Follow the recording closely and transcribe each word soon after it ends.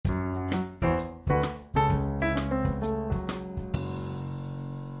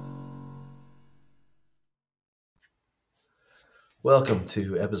Welcome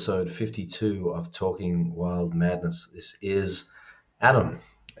to episode 52 of Talking Wild Madness. This is Adam,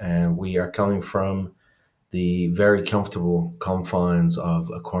 and we are coming from the very comfortable confines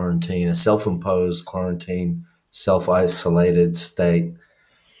of a quarantine, a self imposed quarantine, self isolated state.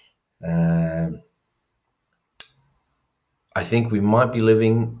 Um, I think we might be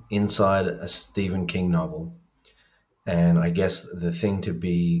living inside a Stephen King novel. And I guess the thing to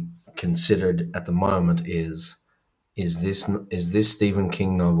be considered at the moment is this Stephen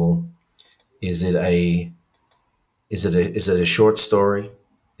King novel? Is it a is it a short story?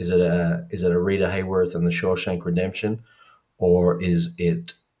 Is it a Rita Hayworth and the Shawshank Redemption, or is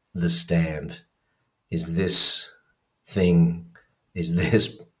it The Stand? Is this thing is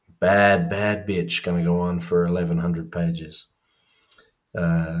this bad bitch going to go on for 1,100 pages?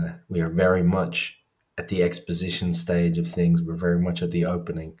 We are very much at the exposition stage of things. We're very much at the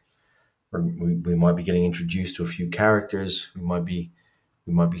opening. We might be getting introduced to a few characters. We might be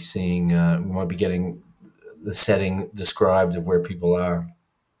seeing. We might be getting the setting described of where people are.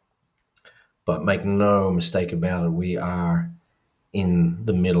 But make no mistake about it, we are in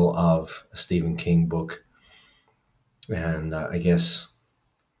the middle of a Stephen King book. And I guess,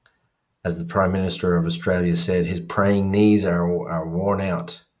 as the Prime Minister of Australia said, his praying knees are worn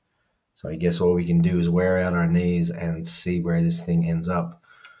out. So I guess all we can do is wear out our knees and see where this thing ends up.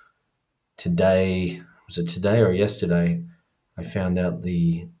 Today, was it today or yesterday? I found out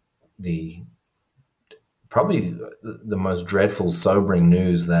the probably the most dreadful, sobering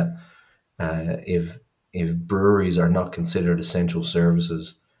news that if breweries are not considered essential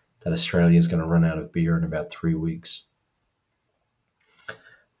services, that Australia is going to run out of beer in about 3 weeks.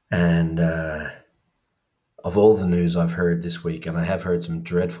 And of all the news I've heard this week, and I have heard some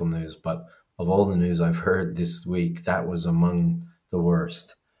dreadful news, but of all the news I've heard this week, that was among the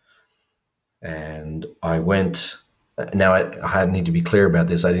worst. And I went. Now I need to be clear about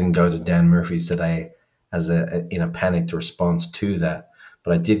this. I didn't go to Dan Murphy's today in a panicked response to that,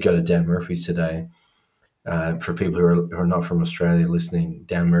 but I did go to Dan Murphy's today. For people who are not from Australia listening,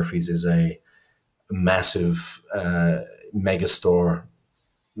 Dan Murphy's is a massive mega store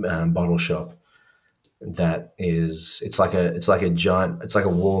bottle shop that is it's like a giant, it's like a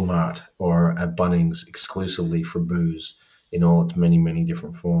Walmart or a Bunnings exclusively for booze in all its many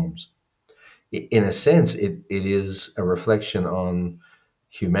different forms. In a sense, it is a reflection on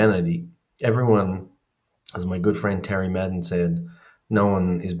humanity. Everyone, as my good friend Terry Madden said, no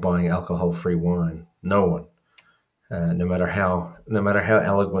one is buying alcohol-free wine. No one. No matter how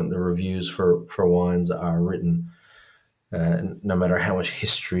eloquent the reviews for wines are written, no matter how much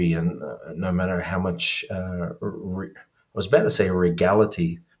history and no matter how much I was about to say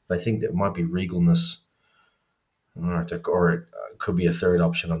regality, but I think that might be regalness, or it could be a third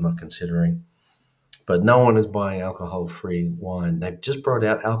option I'm not considering. But no one is buying alcohol-free wine. They've just brought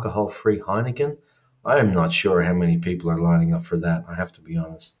out alcohol-free Heineken. I am not sure how many people are lining up for that. I have to be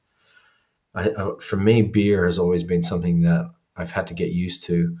honest. For me, beer has always been something that I've had to get used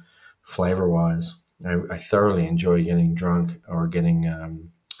to, flavor-wise. I thoroughly enjoy getting drunk or getting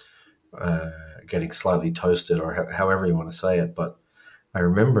slightly toasted, or however you want to say it. But I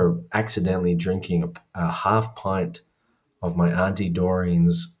remember accidentally drinking a half pint of my Auntie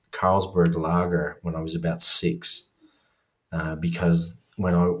Doreen's Carlsberg Lager when I was about 6, because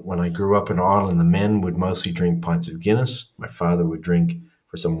when I grew up in Ireland, the men would mostly drink pints of Guinness. My father would drink,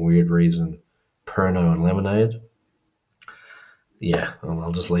 for some weird reason, Pernod and lemonade. Yeah,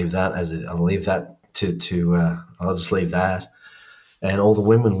 I'll just leave that as it. I'll leave that I'll just leave that. And all the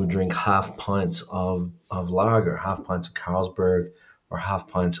women would drink half pints of lager, half pints of Carlsberg, or half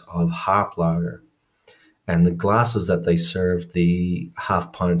pints of Harp Lager. And the glasses that they served the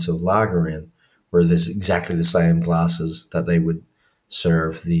half pints of lager in were exactly the same glasses that they would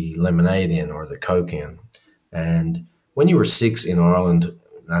serve the lemonade in or the Coke in. And when you were 6 in Ireland,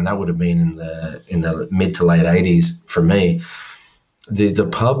 and that would have been in the mid to late 80s for me, the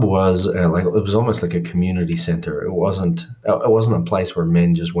pub was like, it was almost like a community center. It wasn't a place where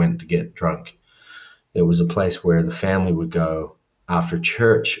men just went to get drunk. It was a place where the family would go after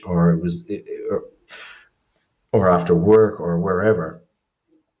church, or after work, or wherever.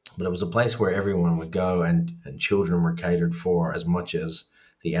 But it was a place where everyone would go, and children were catered for as much as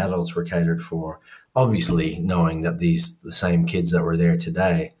the adults were catered for. Obviously, knowing that the same kids that were there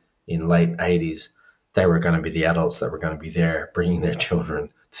today in late 80s, they were going to be the adults that were going to be there bringing their children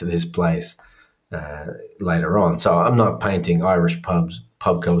to this place later on. So I'm not painting Irish pub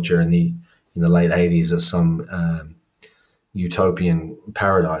culture in the late 80s as some utopian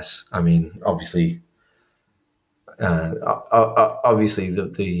paradise. I mean, obviously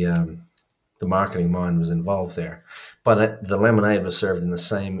the marketing mind was involved there. But the lemonade was served in the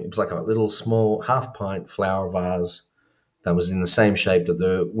same. It was like a little small half pint flower vase that was in the same shape that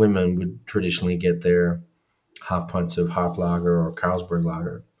the women would traditionally get their half pints of Harp Lager or Carlsberg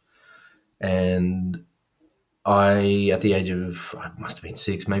Lager. And I, at the age of, I must have been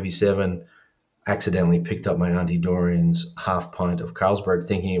 6, maybe 7, accidentally picked up my Auntie Dorian's half pint of Carlsberg,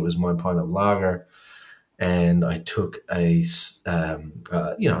 thinking it was my pint of lager. And I took I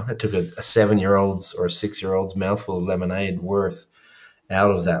took a 7-year-old's or a 6-year-old's mouthful of lemonade worth out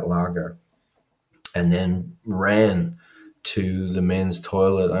of that lager, and then ran to the men's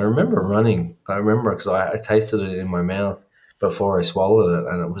toilet. I remember running. I remember because I tasted it in my mouth before I swallowed it,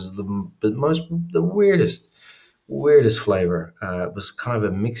 and it was the weirdest flavor. It was kind of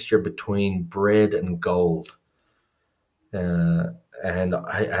a mixture between bread and gold. Uh, and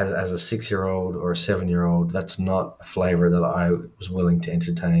as a 6-year-old or a 7-year-old, that's not a flavor that I was willing to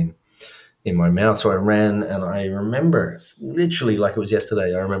entertain in my mouth. So I ran, and I remember literally like it was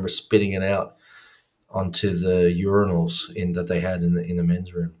yesterday. I remember spitting it out onto the urinals that they had in the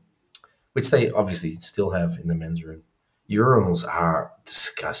men's room, which they obviously still have in the men's room. Urinals are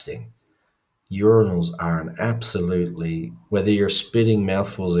disgusting. Urinals are an absolutely, whether you're spitting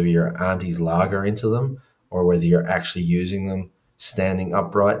mouthfuls of your auntie's lager into them or whether you're actually using them standing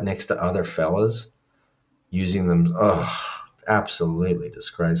upright next to other fellas, using them, absolutely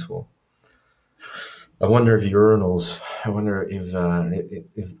disgraceful. I wonder if urinals, I wonder if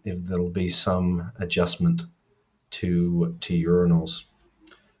there'll be some adjustment to urinals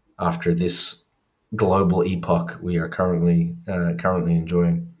after this global epoch we are currently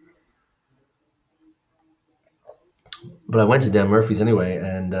enjoying. But I went to Dan Murphy's anyway,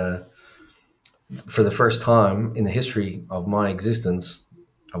 and for the first time in the history of my existence,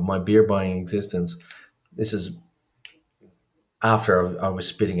 of my beer buying existence, this is after I was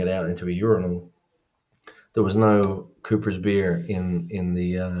spitting it out into a urinal. There was no Cooper's beer in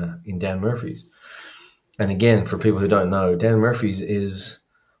Dan Murphy's. And again, for people who don't know, Dan Murphy's is,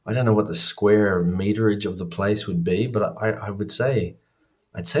 I don't know what the square meterage of the place would be, but I'd say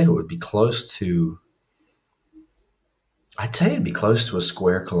it would be close to, I'd say it'd be close to a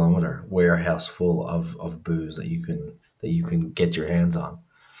square kilometer warehouse full of booze that you can get your hands on.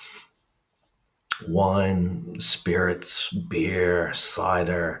 Wine, spirits, beer,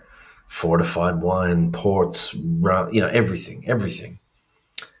 cider, fortified wine, ports, rum, everything.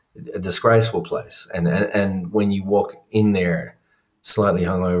 A disgraceful place. And when you walk in there, slightly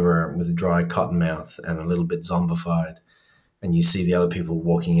hungover with a dry cotton mouth and a little bit zombified, and you see the other people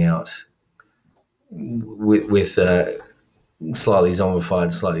walking out with slightly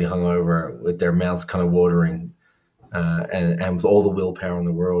zombified, slightly hungover, with their mouths kind of watering, and with all the willpower in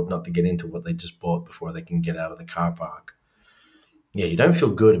the world not to get into what they just bought before they can get out of the car park. Yeah, you don't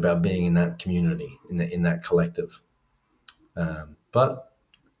feel good about being in that community, in that collective. But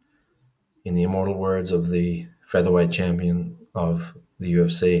in the immortal words of the featherweight champion of the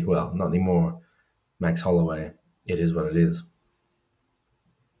UFC, well, not anymore, Max Holloway, it is what it is.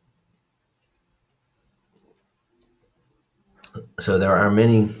 So there are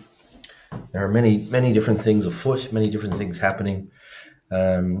many different things afoot, many different things happening.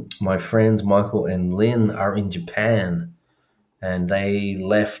 My friends Michael and Lynn are in Japan, and they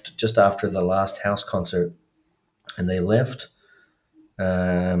left just after the last house concert, and they left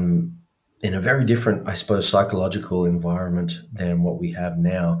in a very different, I suppose, psychological environment than what we have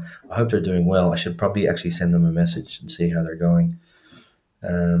now. I hope they're doing well. I should probably actually send them a message and see how they're going.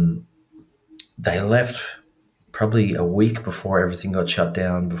 They left probably a week before everything got shut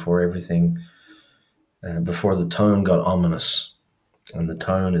down, before the tone got ominous, and the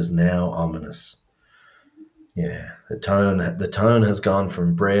tone is now ominous. Yeah, the tone has gone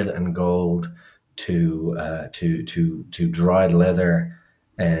from bread and gold to dried leather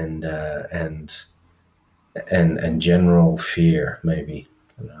and general fear, maybe.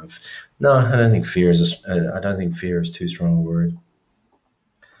 I don't know. No, I don't think fear is. I don't think fear is too strong a word.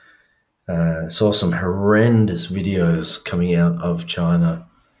 Saw some horrendous videos coming out of China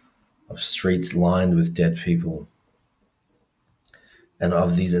of streets lined with dead people, and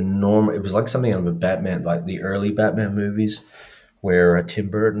of these enormous. It was like something out of a Batman, like the early Batman movies, where Tim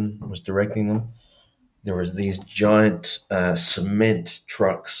Burton was directing them. There was these giant cement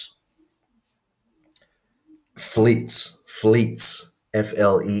trucks, fleets, FLEETS,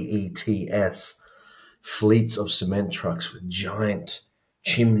 fleets of cement trucks with giant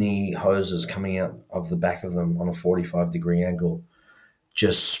chimney hoses coming out of the back of them on a 45-degree angle,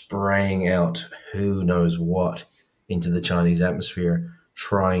 just spraying out who knows what into the Chinese atmosphere,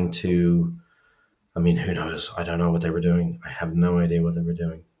 trying to, who knows? I don't know what they were doing. I have no idea what they were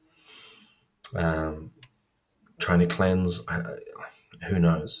doing. trying to cleanse. Who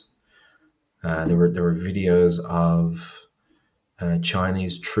knows? There were videos of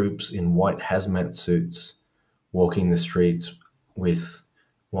Chinese troops in white hazmat suits walking the streets with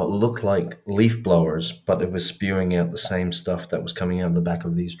what looked like leaf blowers, but it was spewing out the same stuff that was coming out the back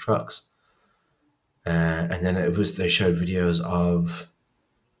of these trucks. And then they showed videos of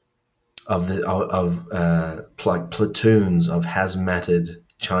like platoons of hazmated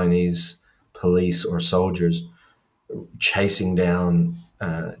Chinese police or soldiers chasing down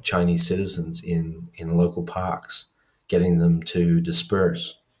Chinese citizens in local parks, getting them to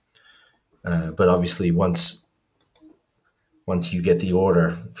disperse. But obviously, once you get the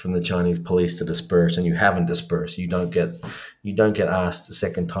order from the Chinese police to disperse, and you haven't dispersed, you don't get asked a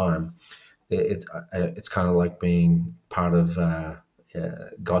second time. It's kind of like being part of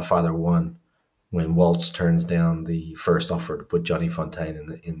Godfather One, when Waltz turns down the first offer to put Johnny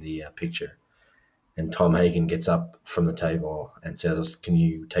Fontaine in the picture, and Tom Hagen gets up from the table and says, "Can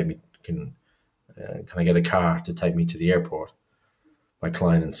you take me? Can I get a car to take me to the airport?" My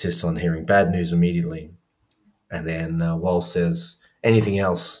client insists on hearing bad news immediately, and then Waltz says, "Anything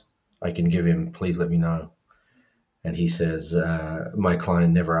else I can give him? Please let me know." And he says, "My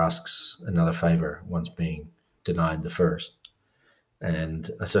client never asks another favor once being denied the first."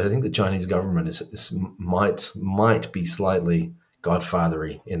 And so I think the Chinese government might be slightly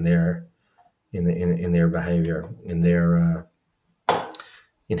godfathery in their behavior, in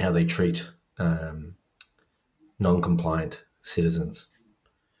how they treat non-compliant citizens.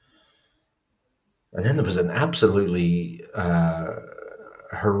 And then there was an absolutely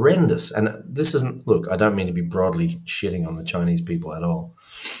horrendous, and this isn't, look, I don't mean to be broadly shitting on the Chinese people at all.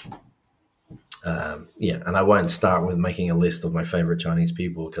 Yeah, and I won't start with making a list of my favorite Chinese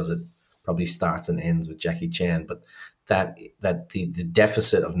people, because it probably starts and ends with Jackie Chan. But the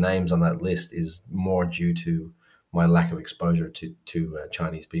deficit of names on that list is more due to my lack of exposure to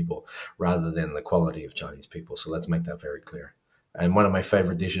Chinese people, rather than the quality of Chinese people. So let's make that very clear. And one of my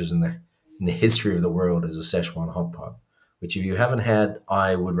favorite dishes in the history of the world is a Szechuan hot pot, which if you haven't had,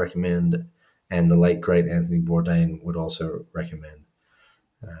 I would recommend, and the late great Anthony Bourdain would also recommend.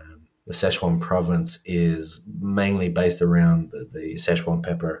 The Szechuan province is mainly based around the Szechuan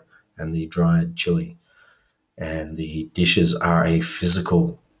pepper and the dried chili, and the dishes are a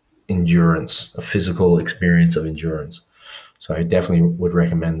physical experience of endurance. So I definitely would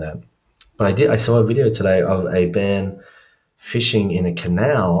recommend that. But I saw a video today of a man fishing in a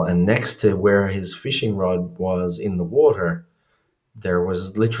canal, and next to where his fishing rod was in the water, there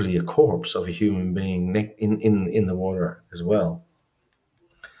was literally a corpse of a human being in the water as well.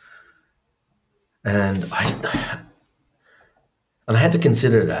 And I had to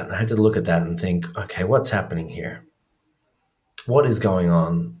consider that. I had to look at that and think, okay, what's happening here? What is going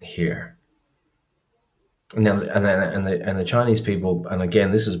on here? Now, and the Chinese people, and again,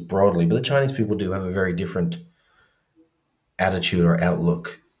 this is broadly, but the Chinese people do have a very different attitude or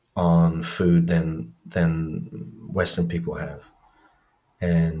outlook on food than Western people have.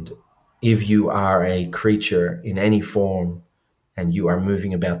 And if you are a creature in any form and you are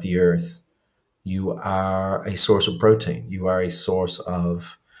moving about the earth, you are a source of protein. You are a source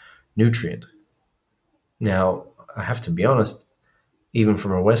of nutrient. Now, I have to be honest, even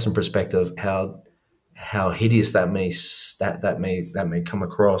from a Western perspective, how hideous that may come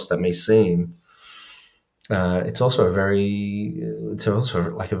across, that may seem. It's also like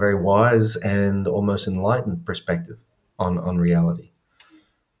a very wise and almost enlightened perspective on reality.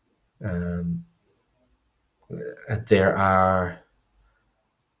 Um, there are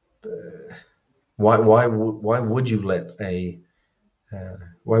why would you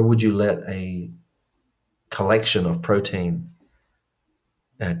let a collection of protein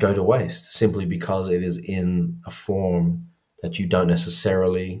go to waste simply because it is in a form that you don't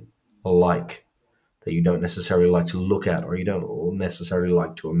necessarily like, that you don't necessarily like to look at, or you don't necessarily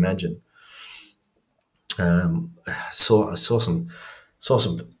like to imagine? I saw some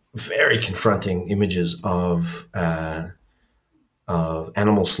very confronting images of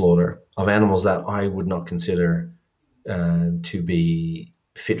animal slaughter, of animals that I would not consider to be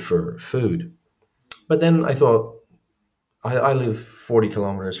fit for food. But then I thought, I live 40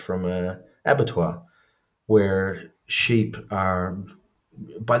 kilometers from an abattoir where sheep are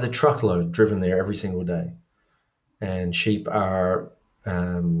by the truckload driven there every single day. And sheep are,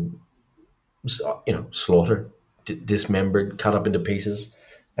 slaughtered, dismembered, cut up into pieces,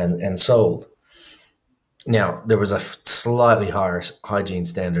 and sold. Now, there was a slightly higher hygiene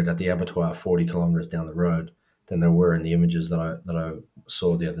standard at the abattoir 40 kilometers down the road than there were in the images that I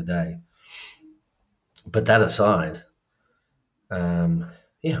saw the other day. But that aside,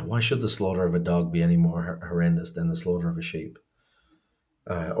 Yeah, why should the slaughter of a dog be any more horrendous than the slaughter of a sheep,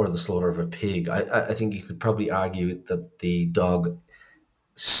 or the slaughter of a pig? I think you could probably argue that the dog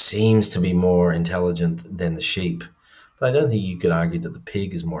seems to be more intelligent than the sheep, but I don't think you could argue that the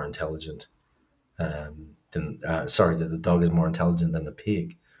pig is more intelligent than sorry, that the dog is more intelligent than the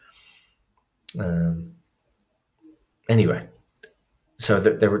pig. Um, anyway, so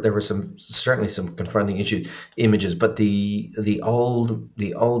there were some, certainly some confronting images, but the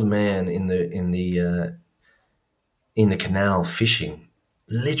old man in the canal fishing,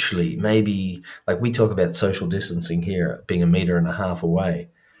 literally, maybe, like, we talk about social distancing here being a meter and a half away.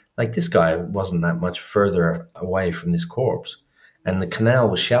 Like, this guy wasn't that much further away from this corpse, and the canal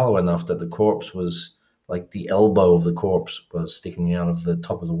was shallow enough that the corpse was, like, the elbow of the corpse was sticking out of the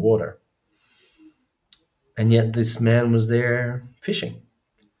top of the water, and yet this man was there fishing.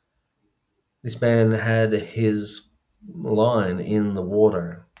 This man had his line in the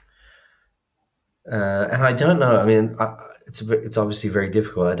water. And I don't know. I mean, it's obviously very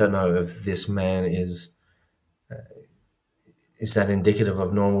difficult. I don't know if this man is that indicative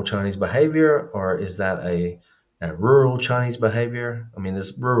of normal Chinese behavior, or is that a rural Chinese behavior? I mean,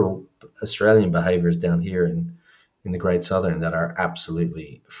 there's rural Australian behaviors down here in the Great Southern that are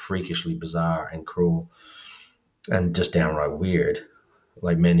absolutely freakishly bizarre and cruel and just downright weird,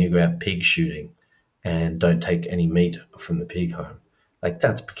 like men who go out pig shooting and don't take any meat from the pig home. Like,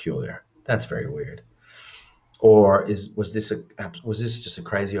 that's peculiar. That's very weird. Or was this just a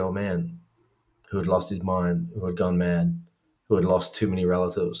crazy old man who had lost his mind, who had gone mad, who had lost too many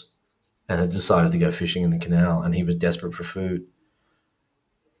relatives, and had decided to go fishing in the canal, and he was desperate for food?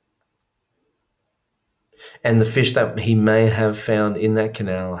 And the fish that he may have found in that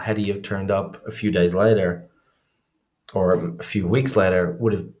canal, had he have turned up a few days later or a few weeks later,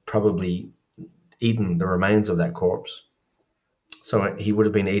 would have probably eaten the remains of that corpse. So he would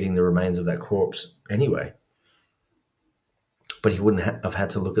have been eating the remains of that corpse anyway, but he wouldn't have had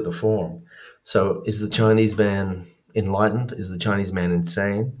to look at the form. So is the Chinese man enlightened? Is the Chinese man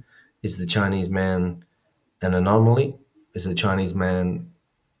insane? Is the Chinese man an anomaly? Is the Chinese man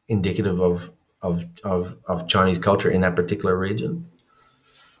indicative of Chinese culture in that particular region?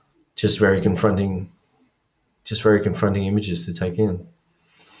 Just very confronting, just very confronting images to take in.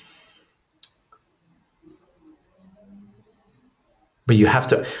 But you have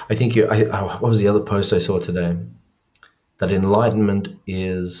to. I think you. What was the other post I saw today? That enlightenment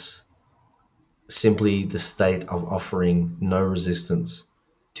is simply the state of offering no resistance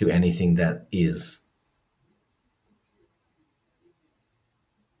to anything that is.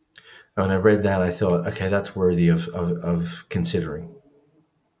 And when I read that, I thought, okay, that's worthy of considering.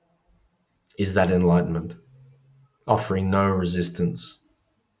 Is that enlightenment? Offering no resistance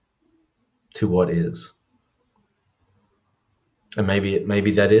to what is. And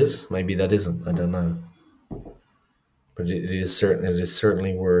maybe that is, maybe that isn't. I don't know. But it is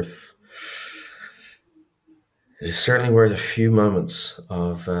certainly worth a few moments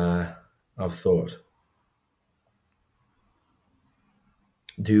of thought.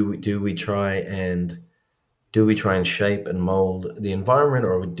 Do we try and shape and mold the environment,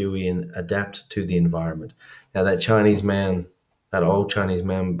 or do we adapt to the environment? Now, that Chinese man, that old Chinese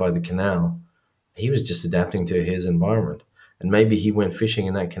man by the canal, he was just adapting to his environment. And maybe he went fishing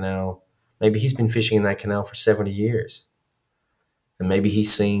in that canal. Maybe he's been fishing in that canal for 70 years. And maybe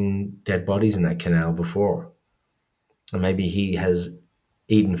he's seen dead bodies in that canal before. And maybe he has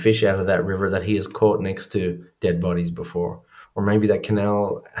eaten fish out of that river that he has caught next to dead bodies before. Or maybe that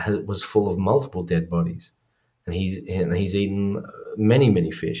canal was full of multiple dead bodies, and he's eaten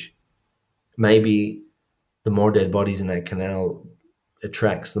many fish. Maybe the more dead bodies in that canal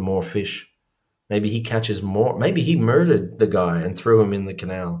attracts the more fish. Maybe he catches more. Maybe he murdered the guy and threw him in the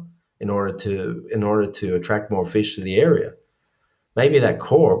canal in order to attract more fish to the area. Maybe that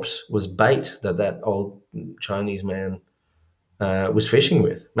corpse was bait that old Chinese man was fishing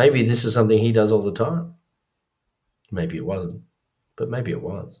with. Maybe this is something he does all the time. Maybe it wasn't, but maybe it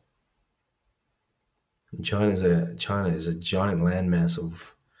was. And China is a giant landmass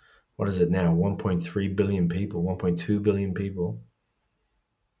of, what is it now, 1.3 billion people, 1.2 billion people,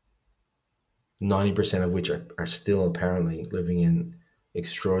 90% of which are still apparently living in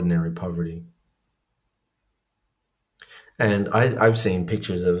extraordinary poverty. And I've seen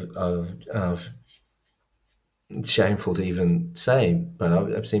pictures of shameful to even say, but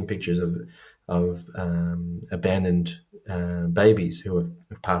I've seen pictures of abandoned babies who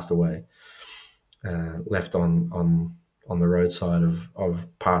have passed away, left on the roadside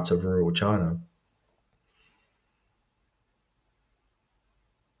of parts of rural China.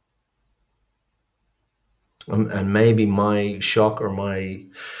 And maybe my shock or my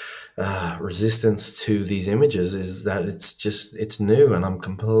resistance to these images is that it's new, and I'm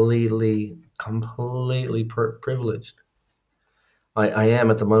completely privileged. I am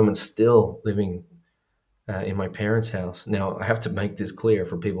at the moment still living in my parents' house. Now, I have to make this clear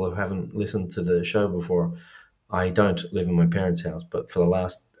for people who haven't listened to the show before. I don't live in my parents' house, but for the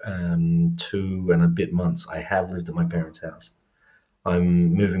last 2 and a bit months, I have lived at my parents' house.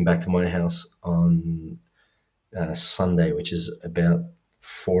 I'm moving back to my house on Sunday, which is about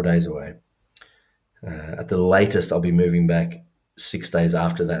 4 days away. At the latest, I'll be moving back 6 days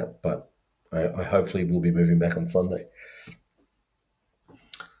after that, but I hopefully will be moving back on Sunday.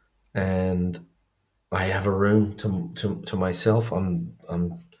 And I have a room to myself. I'm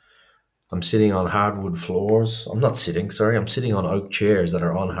sitting on hardwood floors. I'm not sitting, sorry. I'm sitting on oak chairs that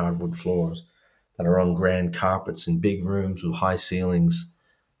are on hardwood floors, that are on grand carpets in big rooms with high ceilings,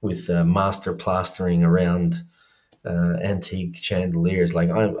 with master plastering around antique chandeliers. Like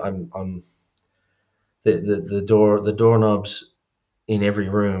I'm the doorknobs in every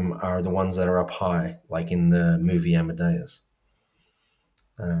room are the ones that are up high, like in the movie Amadeus.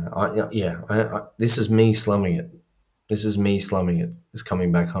 This is me slumming it. This is me slumming it. Is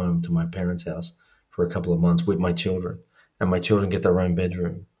coming back home to my parents' house for a couple of months with my children, and my children get their own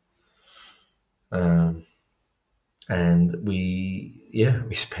bedroom. Um, and we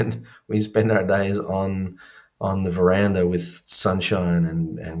spend our days on the veranda with sunshine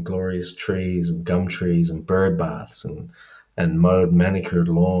and glorious trees and gum trees and bird baths and mowed manicured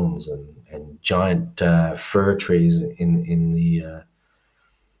lawns and giant fir trees in the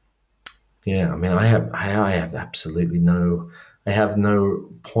yeah. I mean, I have absolutely no, I have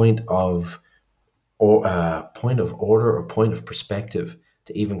no point of order or point of perspective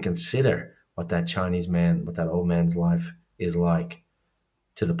to even consider what that Chinese man, what that old man's life is like,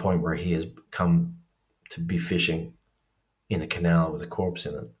 to the point where he has come to be fishing in a canal with a corpse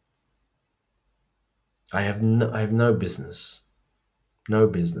in it. I have no business, no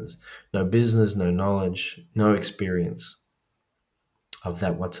business, no business, no knowledge, no experience of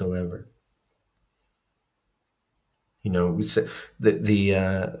that whatsoever. We said the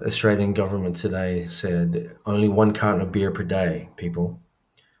Australian government today said only one carton of beer per day, people,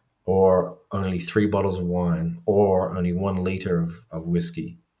 or only 3 bottles of wine, or only 1 liter of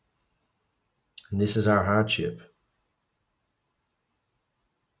whiskey. And this is our hardship.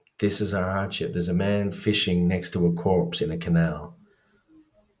 This is our hardship. There's a man fishing next to a corpse in a canal,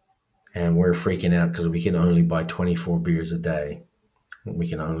 and we're freaking out because we can only buy 24 beers a day. We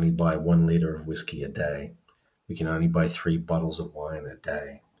can only buy 1 liter of whiskey a day. We can only buy 3 bottles of wine a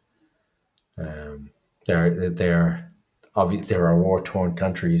day. Um, there are war torn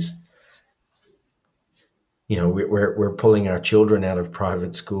countries. We're pulling our children out of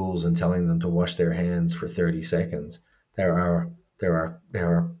private schools and telling them to wash their hands for 30 seconds. There are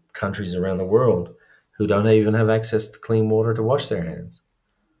countries around the world who don't even have access to clean water to wash their hands.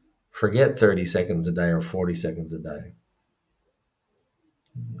 Forget 30 seconds a day or 40 seconds a day.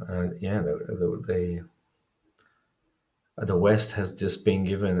 Yeah, the West has just been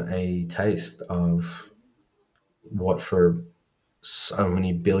given a taste of what, for so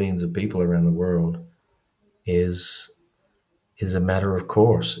many billions of people around the world, is is a matter of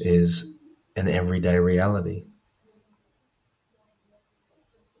course, is an everyday reality.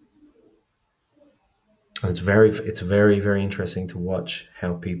 And it's very interesting to watch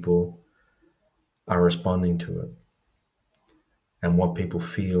how people are responding to it and what people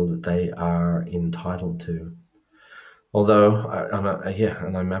feel that they are entitled to. Although,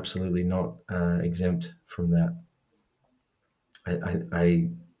 and I'm absolutely not exempt from that. I, I, I,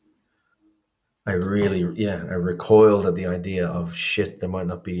 I really, I recoiled at the idea of shit. There might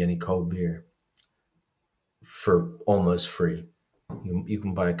not be any cold beer for almost free. You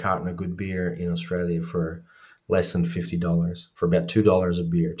can buy a carton of good beer in Australia for less than $50, for about $2 a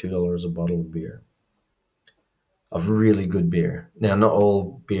beer, $2 a bottle of beer, of really good beer. Now, not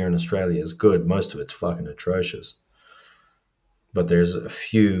all beer in Australia is good. Most of it's fucking atrocious. But there's a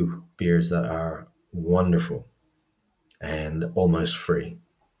few beers that are wonderful and almost free.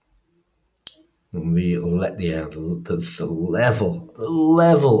 The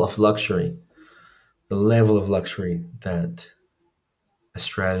level of luxury, the level of luxury that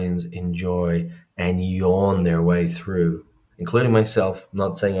Australians enjoy and yawn their way through, including myself. I'm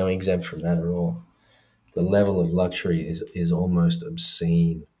not saying I'm exempt from that at all. The level of luxury is almost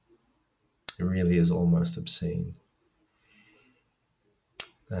obscene. It really is almost obscene.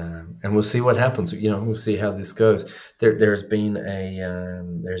 And we'll see what happens. We'll see how this goes. There's been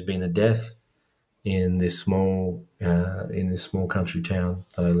a death in this small country town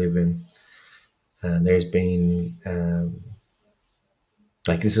that I live in. There's been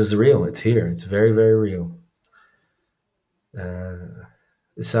like this is real. It's here. It's very very real.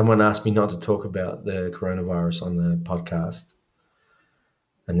 Someone asked me not to talk about the coronavirus on the podcast,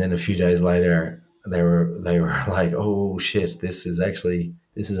 and then a few days later, they were like, "Oh shit, this is actually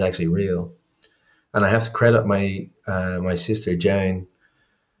real." And I have to credit my sister Jane.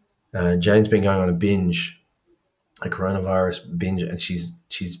 Jane's been going on a binge, a coronavirus binge, and she's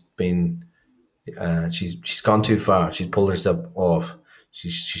gone too far. She's pulled herself off. She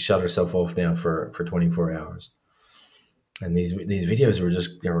shut herself off now for 24 hours. And these videos were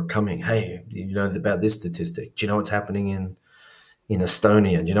just they were coming. Hey, you know about this statistic? Do you know what's happening in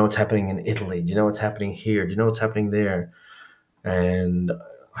Estonia? Do you know what's happening in Italy? Do you know what's happening here? Do you know what's happening there? And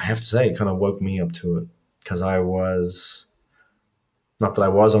I have to say, it kind of woke me up to it because I was not that I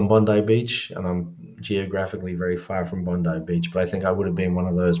was on Bondi Beach, and I'm geographically very far from Bondi Beach, but I think I would have been one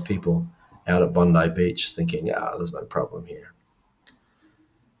of those people out at Bondi Beach thinking, there's no problem here.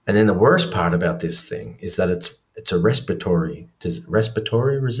 And then the worst part about this thing is that it's a respiratory disease.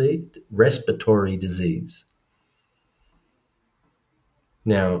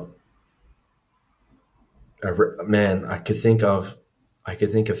 Now, man, I could think of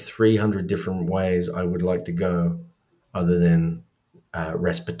 300 different ways I would like to go, other than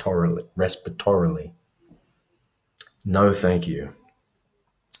respiratorily. Respiratorily, no, thank you.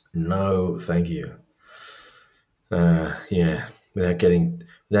 No, thank you. Yeah, without getting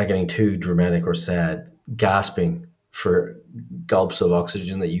too dramatic or sad, gasping for gulps of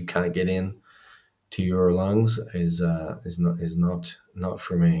oxygen that you can't get in to your lungs is not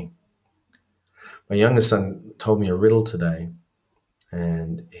for me. My youngest son told me a riddle today,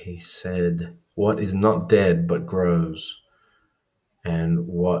 and he said, "What is not dead but grows, and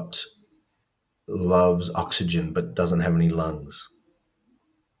what loves oxygen but doesn't have any lungs?"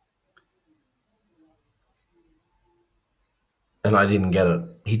 And I didn't get it.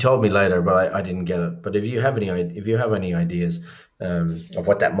 He told me later, but I didn't get it. But if you have any ideas of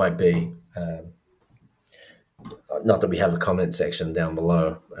what that might be, not that we have a comment section down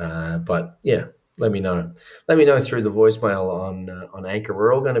below, but yeah, let me know. Let me know through the voicemail on Anchor.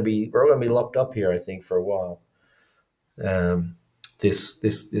 We're all gonna be locked up here, I think, for a while. Um,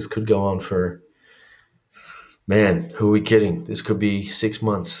 this could go on for, man. Who are we kidding? This could be 6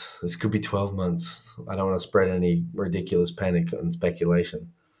 months. This could be 12 months. I don't want to spread any ridiculous panic and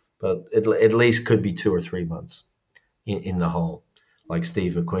speculation, but it at least could be 2 or 3 months in the hole, like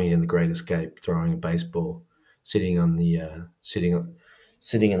Steve McQueen in The Great Escape, throwing a baseball, sitting on the sitting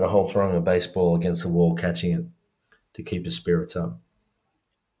in the hole, throwing a baseball against the wall, catching it to keep his spirits up.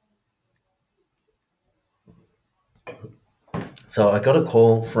 So I got a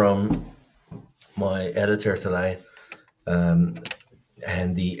call from my editor today, and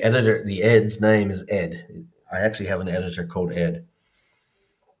the Ed's name is Ed. I actually have an editor called Ed.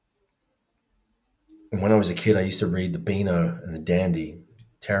 And when I was a kid, I used to read the Beano and the Dandy,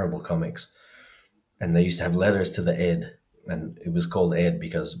 terrible comics, and they used to have letters to the Ed, and it was called Ed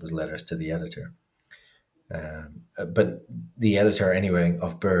because it was letters to the editor. But the editor, anyway,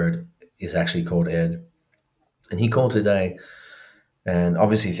 of Bird is actually called Ed, and he called today, and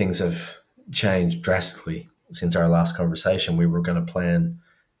obviously things have changed drastically since our last conversation. We were going to plan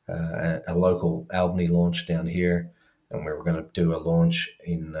a local Albany launch down here, and we were going to do a launch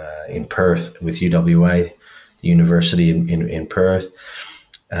in Perth with UWA, the university in Perth.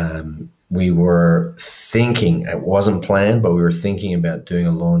 We were thinking, it wasn't planned, but we were thinking about doing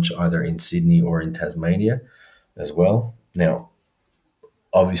a launch either in Sydney or in Tasmania as well. Now,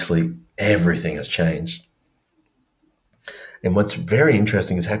 obviously, everything has changed. And what's very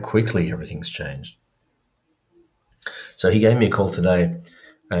interesting is how quickly everything's changed. So he gave me a call today,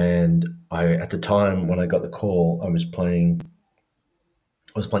 and at the time when I got the call, I was playing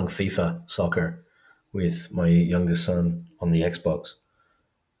FIFA soccer with my youngest son on the Xbox,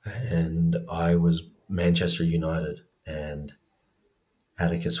 and I was Manchester United, and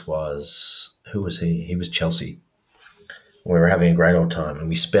Atticus was, who was he? He was Chelsea. We were having a great old time, and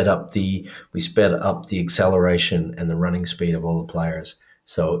we sped up the acceleration and the running speed of all the players.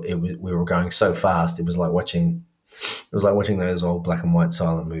 So we were going so fast. It was like watching those old black and white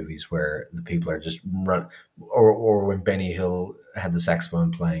silent movies where the people are just run, or when Benny Hill had the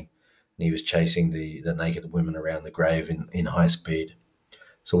saxophone playing and he was chasing the naked women around the grave in high speed.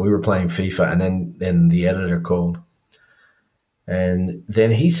 So we were playing FIFA, and then the editor called, and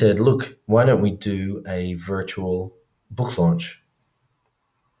then he said, "Look, why don't we do a virtual book launch?"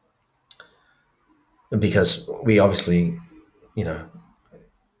 Because we obviously, you know,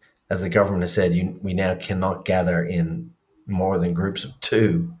 as the government has said, we now cannot gather in more than groups of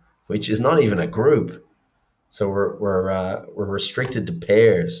two which is not even a group. So we're restricted to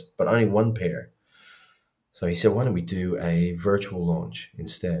pairs, but only one pair. So he said, why don't we do a virtual launch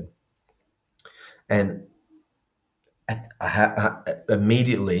instead? And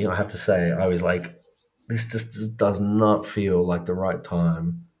immediately, I have to say, I was like, this just does not feel like the right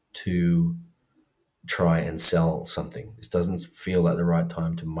time to try and sell something. This doesn't feel like the right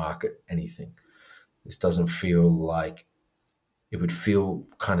time to market anything. This doesn't feel like it would feel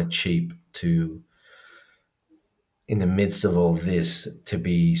kind of cheap to, in the midst of all this, to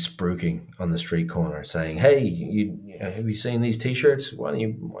be spruiking on the street corner saying, "Hey, have you seen these T-shirts? Why don't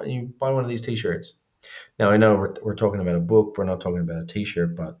you buy one of these T-shirts?" Now I know we're talking about a book. We're not talking about a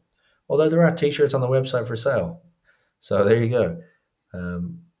T-shirt, but although there are T-shirts on the website for sale, so there you go.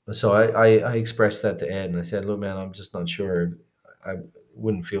 So I expressed that to Ed, and I said, "Look, man, I'm just not sure. I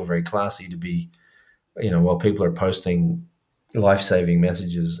wouldn't feel very classy to be, while people are posting life-saving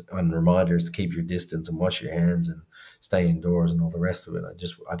messages and reminders to keep your distance and wash your hands and stay indoors and all the rest of it.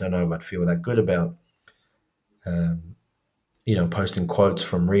 I don't know if I'd feel that good about, um, posting quotes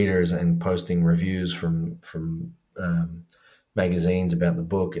from readers and posting reviews from magazines about the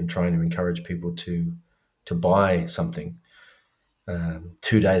book and trying to encourage people to buy something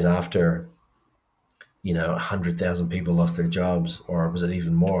 2 days after 100,000 people lost their jobs, or was it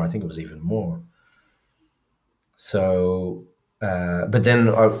even more? I think it was even more. So, but then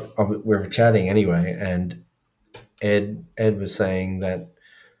we were chatting anyway, and Ed was saying that,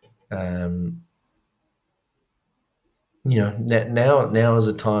 um, now is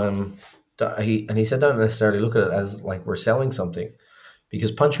a time. He said, don't necessarily look at it as like we're selling something,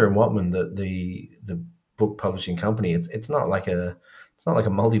 because Puncher and Watman, the book publishing company, it's not like a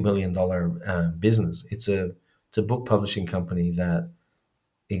multi-million-dollar business. It's a book publishing company that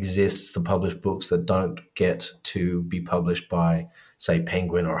exists to publish books that don't get to be published by, say,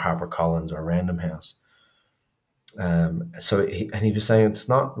 Penguin or HarperCollins or Random House. And he was saying it's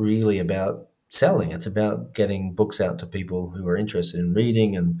not really about selling; it's about getting books out to people who are interested in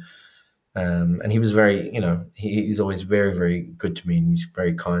reading. And he was very, he's always very, very good to me, and he's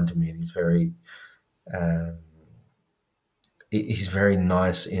very kind to me, and um, he's very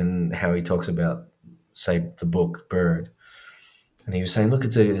nice in how he talks about, say, the book Bird. And he was saying, look,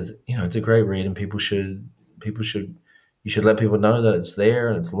 it's a great read, and people should you should let people know that it's there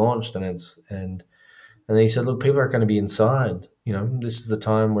and it's launched, and then he said, look, people are going to be inside. This is the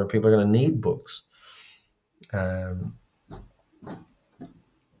time where people are going to need books. Um,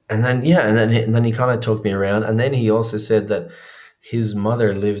 and then he kind of talked me around, and then he also said that his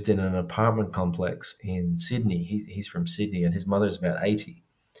mother lived in an apartment complex in Sydney. He's from Sydney, and his mother's about 80.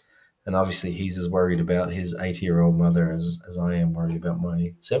 And obviously, he's as worried about his 80-year-old mother as I am worried about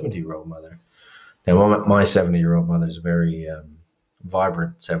my 70-year-old mother. Now, my 70-year-old mother is a very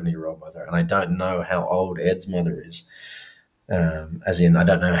vibrant 70-year-old mother, and I don't know how old Ed's mother is. As in, I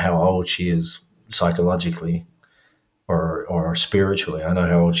don't know how old she is psychologically or spiritually. I know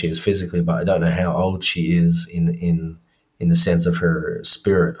how old she is physically, but I don't know how old she is in the sense of her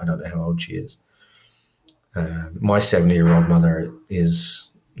spirit. I don't know how old she is. My 70-year-old mother is,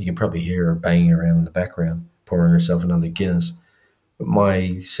 you can probably hear her banging around in the background, pouring herself another Guinness. But my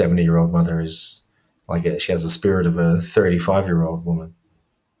 70-year-old mother is she has the spirit of a 35-year-old woman.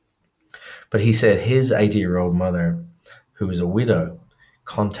 But he said his 80-year-old mother, who is a widow,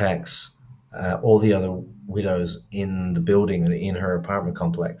 contacts all the other widows in the building and in her apartment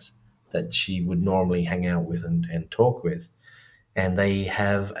complex that she would normally hang out with and talk with. And they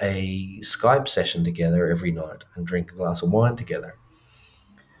have a Skype session together every night and drink a glass of wine together.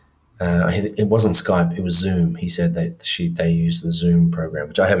 It wasn't Skype; it was Zoom. He said that they use the Zoom program,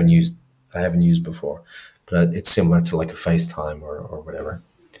 which I haven't used. I haven't used before, but it's similar to like a FaceTime or whatever.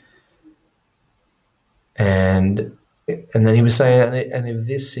 And then he was saying, and if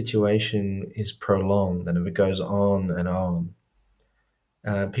this situation is prolonged, and if it goes on and on,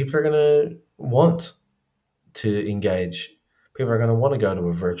 people are going to want to engage. People are going to want to go to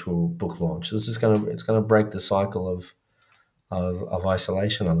a virtual book launch. It's going to break the cycle of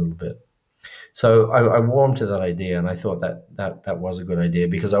isolation a little bit. So I warmed to that idea, and I thought that was a good idea,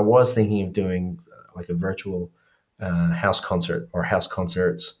 because I was thinking of doing like a virtual house concert or house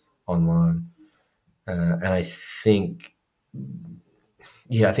concerts online. And I think,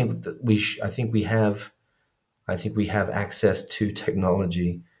 yeah, I think we have access to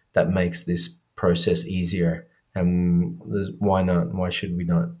technology that makes this process easier. And why not? Why should we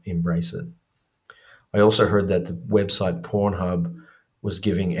not embrace it? I also heard that the website Pornhub was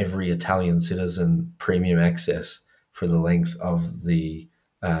giving every Italian citizen premium access for the length of the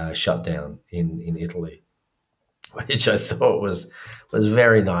shutdown in Italy. which I thought was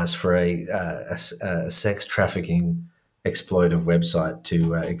very nice for a sex trafficking exploitive website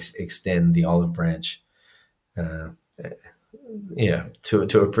to extend the olive branch, uh,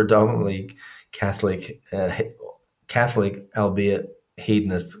 to a predominantly Catholic, Catholic, albeit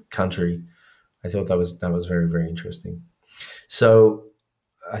hedonist country. I thought that was very very interesting. So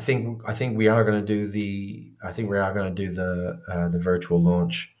I think we are going to do the virtual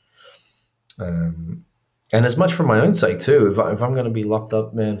launch, um, and as much for my own sake too. If I'm going to be locked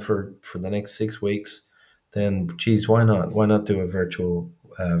up, man, for the next 6 weeks, then geez, why not? Why not do a virtual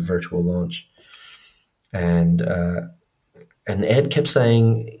launch? And and Ed kept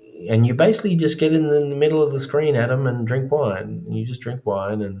saying, and you basically just get in the middle of the screen, Adam, and drink wine. And you just drink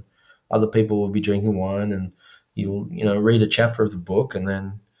wine, and other people will be drinking wine, and you'll read a chapter of the book, and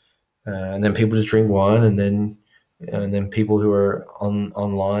then people just drink wine, and then people who are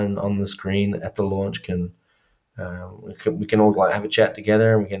online on the screen at the launch we can all like have a chat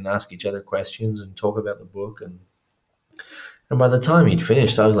together, and we can ask each other questions and talk about the book. And by the time he'd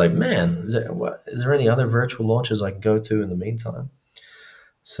finished, I was like, man, is there any other virtual launches I can go to in the meantime?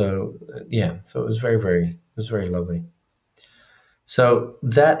 So yeah, so it was very lovely. So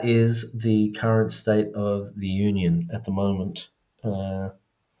that is the current state of the union at the moment. We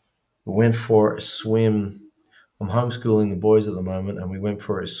went for a swim. I'm homeschooling the boys at the moment, and we went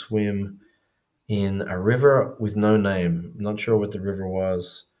for a swim in a river with no name. I'm not sure what the river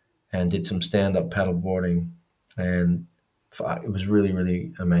was, and did some stand up paddle boarding, and it was really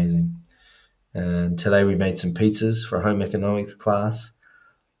really amazing. And today we made some pizzas for home economics class,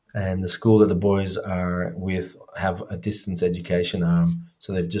 and the school that the boys are with have a distance education arm,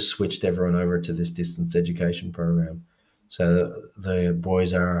 so they've just switched everyone over to this distance education program. So the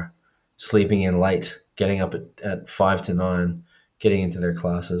boys are sleeping in late, getting up at 5 to 9, getting into their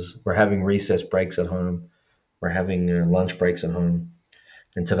classes. We're having recess breaks at home. We're having lunch breaks at home.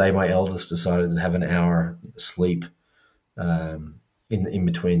 And today my eldest decided to have an hour sleep, in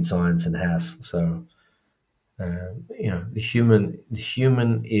between science and HAS. So the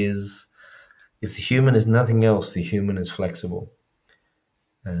human is, if the human is nothing else, the human is flexible.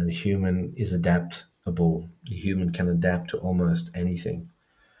 The human is adaptable. The human can adapt to almost anything.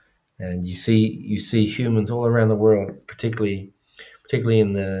 And you see humans all around the world, particularly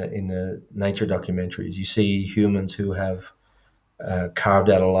in the nature documentaries. You see humans who have carved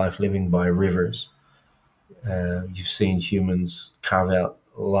out a life living by rivers. You've seen humans carve out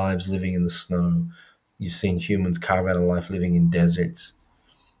lives living in the snow. You've seen humans carve out a life living in deserts.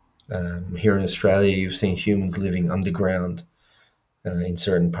 Here in Australia, you've seen humans living underground in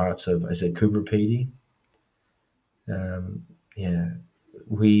certain parts of, is it Cooper Pedy? Yeah,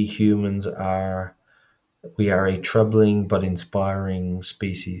 we humans we are a troubling but inspiring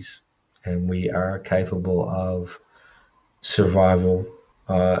species, and we are capable of survival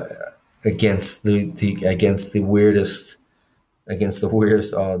uh, against the weirdest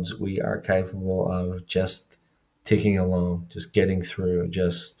odds. We are capable of just ticking along, just getting through,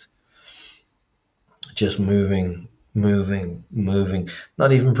 just moving,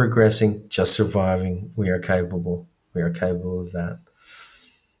 not even progressing, just surviving. We are capable. We are capable of that.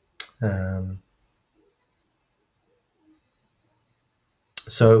 Um,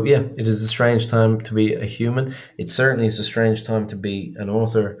 so yeah, it is a strange time to be a human. It certainly is a strange time to be an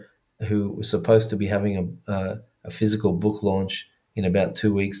author who was supposed to be having a physical book launch in about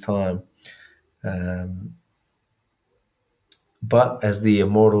 2 weeks' time. Um, but as the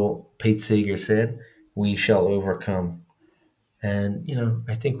immortal Pete Seeger said, we shall overcome. And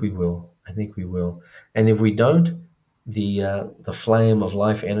I think we will. I think we will. And if we don't, the flame of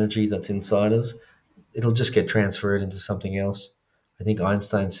life energy that's inside us, it'll just get transferred into something else. I think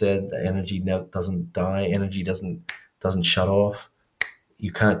Einstein said that energy doesn't die. Energy doesn't shut off.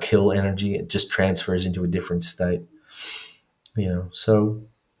 You can't kill energy. It just transfers into a different state. So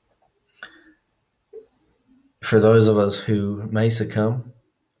for those of us who may succumb,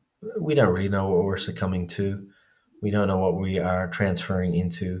 we don't really know what we're succumbing to. We don't know what we are transferring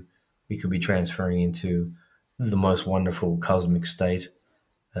into. We could be transferring into the most wonderful cosmic state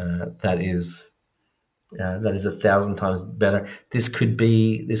that is 1,000 times better. This could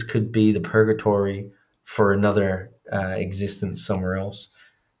be the purgatory for another existence somewhere else.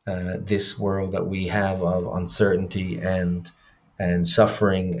 This world that we have of uncertainty and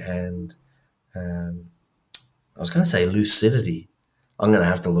suffering and I was going to say lucidity. I'm going to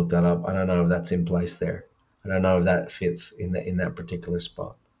have to look that up. I don't know if that's in place there. I don't know if that fits in that particular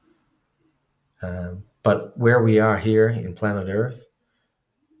spot. But where we are here in planet Earth,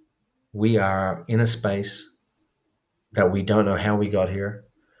 we are in a space that we don't know how we got here.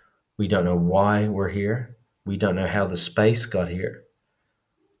 We don't know why we're here. We don't know how the space got here.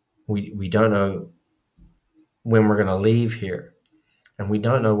 We don't know when we're going to leave here. And we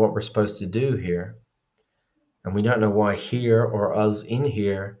don't know what we're supposed to do here. And we don't know why here or us in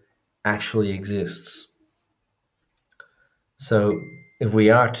here actually exists. So if we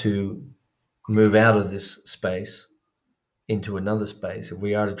are to move out of this space into another space, if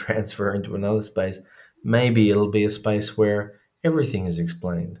we are to transfer into another space, maybe it'll be a space where everything is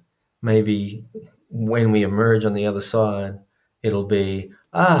explained. Maybe when we emerge on the other side, it'll be,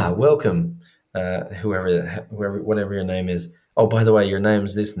 welcome, whatever your name is. Oh, by the way, your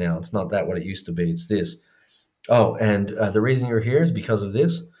name's this now. It's not that what it used to be. It's this. Oh, and the reason you're here is because of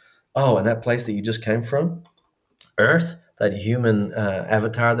this. Oh, and that place that you just came from, Earth, that human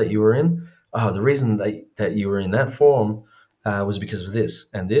avatar that you were in. Oh, the reason that you were in that form was because of this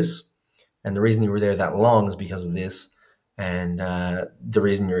and this. And the reason you were there that long is because of this. And the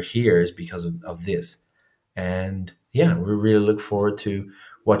reason you're here is because of this. And yeah, we really look forward to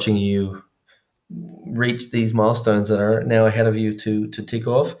watching you reach these milestones that are now ahead of you to tick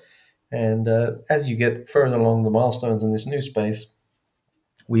off. And as you get further along the milestones in this new space,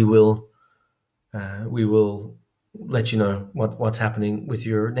 we will let you know what's happening with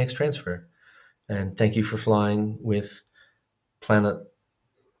your next transfer. And thank you for flying with Planet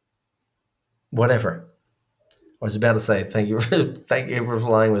whatever. I was about to say thank you for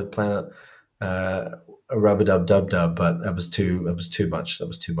flying with Planet Rubber Dub Dub Dub, but that was too much. That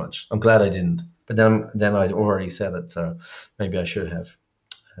was too much. I'm glad I didn't. But then I already said it, so maybe I should have.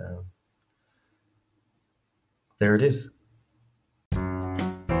 There it is.